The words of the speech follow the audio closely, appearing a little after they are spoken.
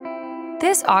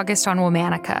This August on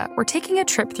Womanica, we're taking a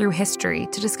trip through history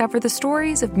to discover the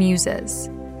stories of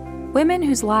Muses, women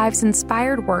whose lives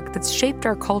inspired work that's shaped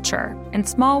our culture in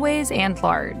small ways and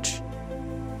large.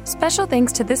 Special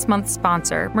thanks to this month's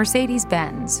sponsor,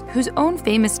 Mercedes-Benz, whose own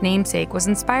famous namesake was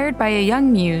inspired by a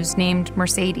young muse named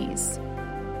Mercedes.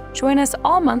 Join us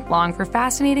all month long for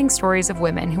fascinating stories of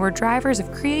women who are drivers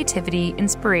of creativity,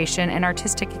 inspiration, and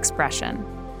artistic expression.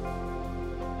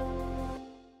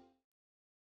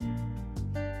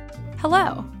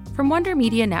 Hello! From Wonder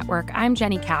Media Network, I'm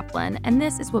Jenny Kaplan, and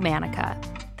this is Womanica.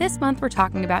 This month we're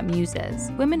talking about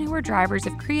muses, women who are drivers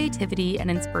of creativity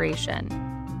and inspiration.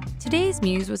 Today's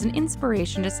muse was an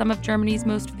inspiration to some of Germany's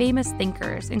most famous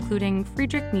thinkers, including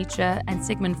Friedrich Nietzsche and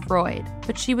Sigmund Freud.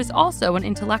 But she was also an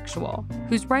intellectual,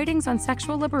 whose writings on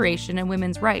sexual liberation and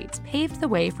women's rights paved the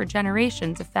way for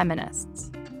generations of feminists.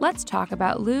 Let's talk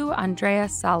about Lou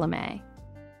Andreas-Salomé.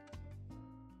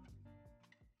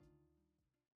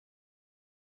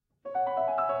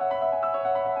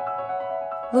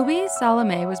 Louise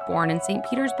Salomé was born in St.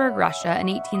 Petersburg, Russia in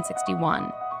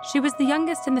 1861. She was the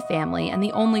youngest in the family and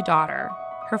the only daughter.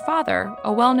 Her father,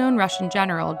 a well-known Russian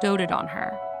general, doted on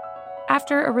her.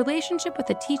 After a relationship with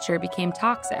a teacher became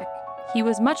toxic, he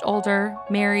was much older,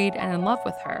 married, and in love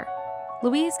with her.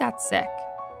 Louise got sick,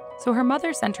 so her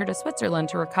mother sent her to Switzerland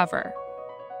to recover.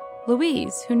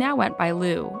 Louise, who now went by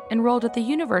Lou, enrolled at the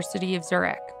University of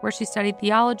Zurich, where she studied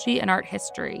theology and art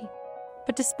history.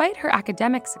 But despite her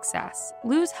academic success,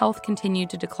 Lou's health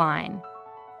continued to decline.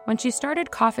 When she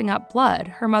started coughing up blood,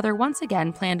 her mother once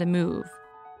again planned a move,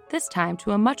 this time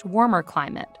to a much warmer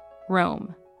climate,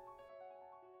 Rome.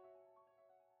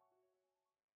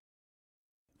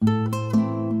 In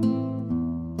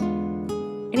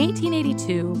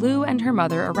 1882, Lou and her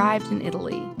mother arrived in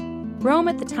Italy. Rome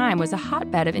at the time was a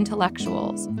hotbed of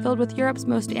intellectuals, filled with Europe's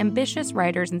most ambitious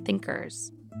writers and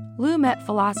thinkers. Lou met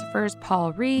philosophers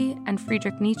Paul Riesz and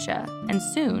Friedrich Nietzsche, and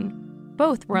soon,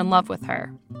 both were in love with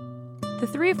her. The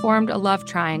three formed a love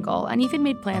triangle and even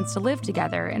made plans to live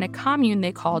together in a commune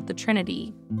they called the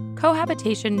Trinity.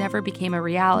 Cohabitation never became a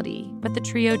reality, but the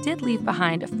trio did leave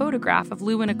behind a photograph of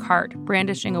Lou in a cart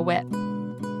brandishing a whip.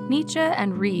 Nietzsche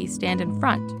and Riesz stand in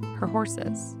front, her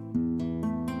horses.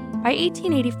 By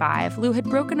 1885, Lou had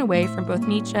broken away from both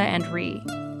Nietzsche and Riesz.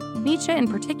 Nietzsche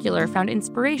in particular found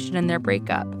inspiration in their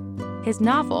breakup. His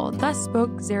novel, Thus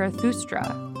Spoke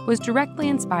Zarathustra, was directly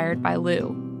inspired by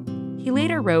Lou. He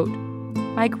later wrote,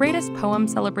 "My greatest poem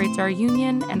celebrates our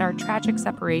union and our tragic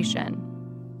separation."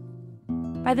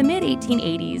 By the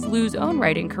mid-1880s, Lou's own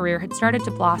writing career had started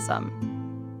to blossom.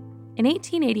 In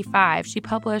 1885, she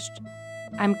published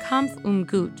Ein Kampf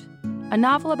Gut, a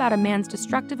novel about a man's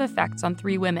destructive effects on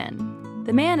three women.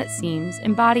 The man, it seems,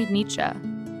 embodied Nietzsche.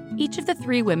 Each of the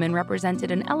three women represented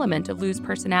an element of Lou's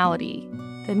personality.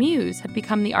 The muse had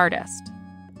become the artist.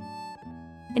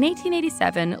 In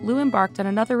 1887, Lou embarked on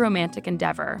another romantic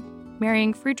endeavor,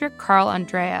 marrying Friedrich Karl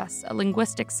Andreas, a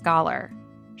linguistic scholar.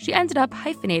 She ended up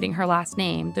hyphenating her last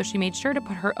name, though she made sure to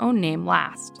put her own name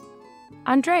last.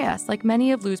 Andreas, like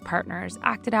many of Lou's partners,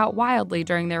 acted out wildly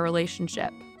during their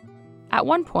relationship. At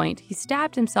one point, he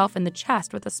stabbed himself in the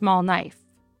chest with a small knife.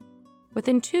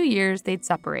 Within 2 years, they'd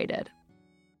separated.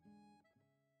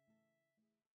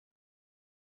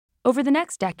 Over the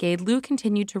next decade, Lou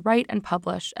continued to write and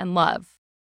publish and love.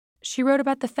 She wrote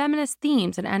about the feminist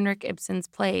themes in Henrik Ibsen's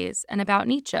plays and about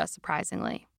Nietzsche,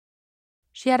 surprisingly.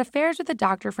 She had affairs with a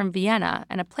doctor from Vienna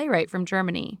and a playwright from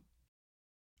Germany.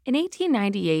 In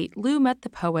 1898, Lou met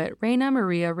the poet Rainer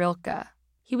Maria Rilke.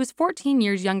 He was 14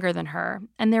 years younger than her,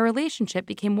 and their relationship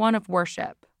became one of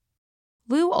worship.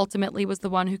 Lou ultimately was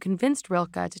the one who convinced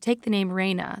Rilke to take the name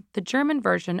Raina, the German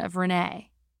version of Renee.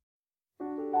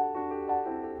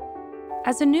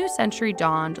 As a new century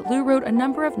dawned, Lou wrote a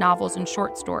number of novels and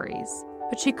short stories,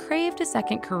 but she craved a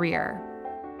second career.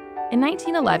 In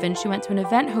 1911, she went to an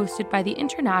event hosted by the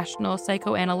International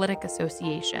Psychoanalytic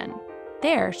Association.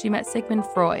 There, she met Sigmund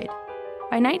Freud.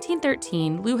 By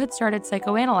 1913, Lou had started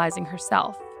psychoanalyzing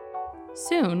herself.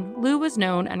 Soon, Lou was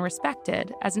known and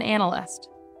respected as an analyst.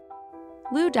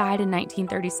 Lou died in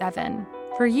 1937.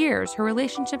 For years, her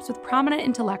relationships with prominent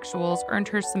intellectuals earned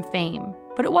her some fame,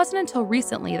 but it wasn't until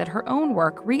recently that her own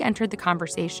work re-entered the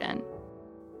conversation.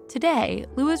 Today,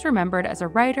 Lou is remembered as a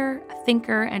writer, a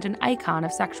thinker, and an icon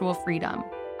of sexual freedom.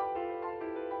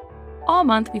 All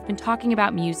month, we've been talking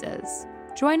about muses.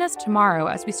 Join us tomorrow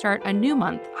as we start a new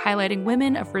month highlighting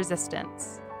women of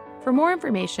resistance. For more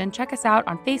information, check us out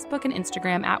on Facebook and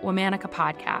Instagram at Womanica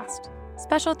Podcast.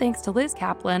 Special thanks to Liz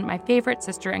Kaplan, my favorite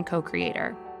sister and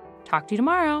co-creator. Talk to you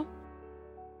tomorrow.